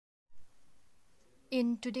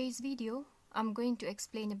In today's video, I'm going to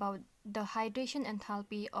explain about the hydration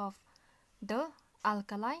enthalpy of the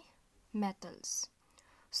alkali metals.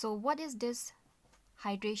 So what is this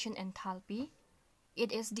hydration enthalpy?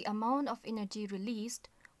 It is the amount of energy released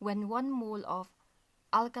when 1 mole of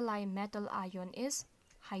alkali metal ion is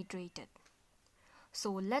hydrated.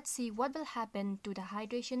 So let's see what will happen to the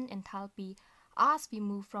hydration enthalpy as we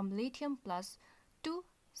move from lithium plus to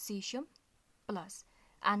cesium plus.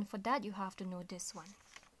 And for that you have to know this one.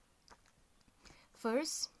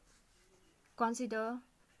 First, consider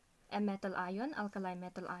a metal ion, alkali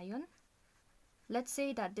metal ion. Let's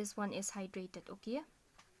say that this one is hydrated, okay?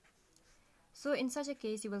 So in such a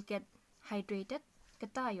case, you will get hydrated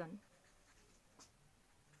cation.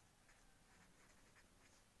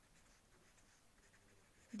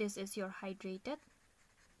 This is your hydrated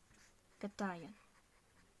cation,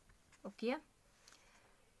 okay?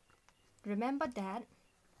 Remember that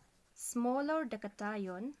smaller the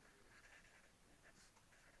cation,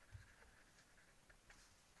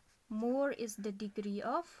 more is the degree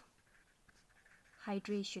of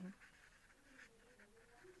hydration.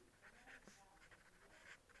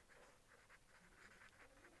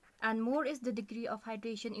 And more is the degree of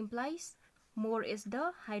hydration implies more is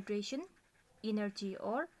the hydration energy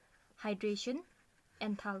or hydration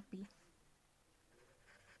enthalpy.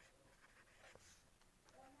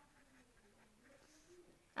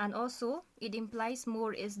 And also it implies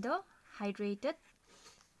more is the hydrated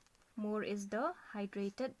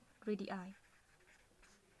radii.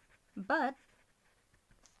 But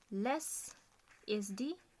less is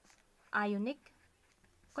the ionic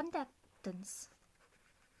conductance.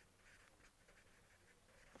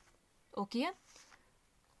 Okay,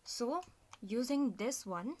 so using this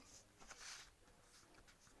one,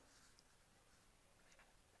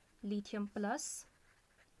 lithium plus,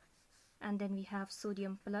 and then we have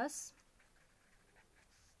sodium plus.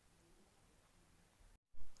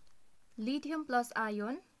 Lithium plus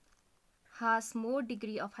ion has more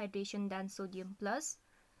degree of hydration than sodium plus,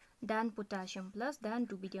 than potassium plus, than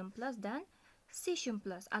rubidium plus, than cesium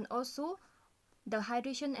plus, and also the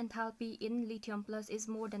hydration enthalpy in lithium plus is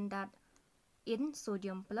more than that in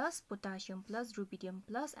sodium plus, potassium plus, rubidium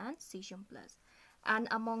plus, and cesium plus. And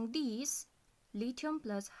among these, lithium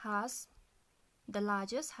plus has the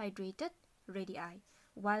largest hydrated radii,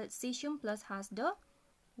 while cesium plus has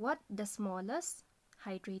the smallest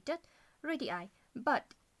hydrated radii. But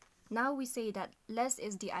now we say that less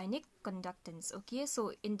is the ionic conductance. Okay,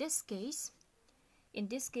 so in this case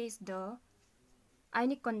the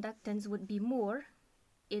ionic conductance would be more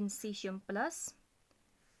in cesium plus,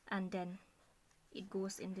 and then it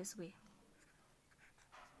goes in this way.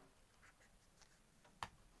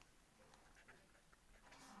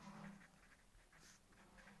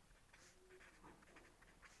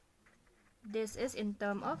 This is in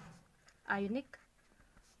terms of ionic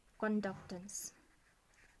conductance.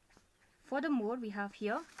 Furthermore, we have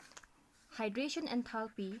here hydration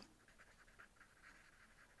enthalpy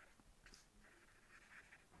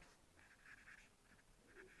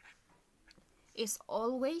is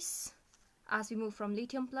always, as we move from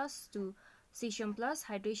lithium plus to cesium plus,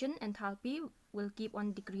 hydration enthalpy will keep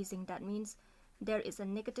on decreasing. That means there is a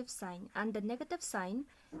negative sign, and the negative sign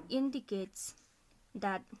indicates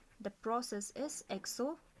that the process is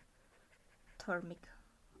exothermic.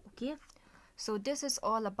 Okay, so this is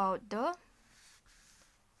all about the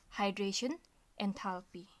hydration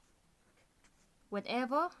enthalpy.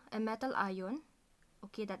 Whenever a metal ion,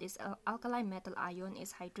 okay, that is an alkali metal ion,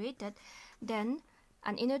 is hydrated, then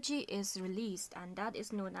an energy is released, and that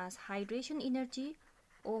is known as hydration energy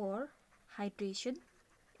or hydration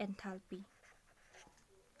enthalpy.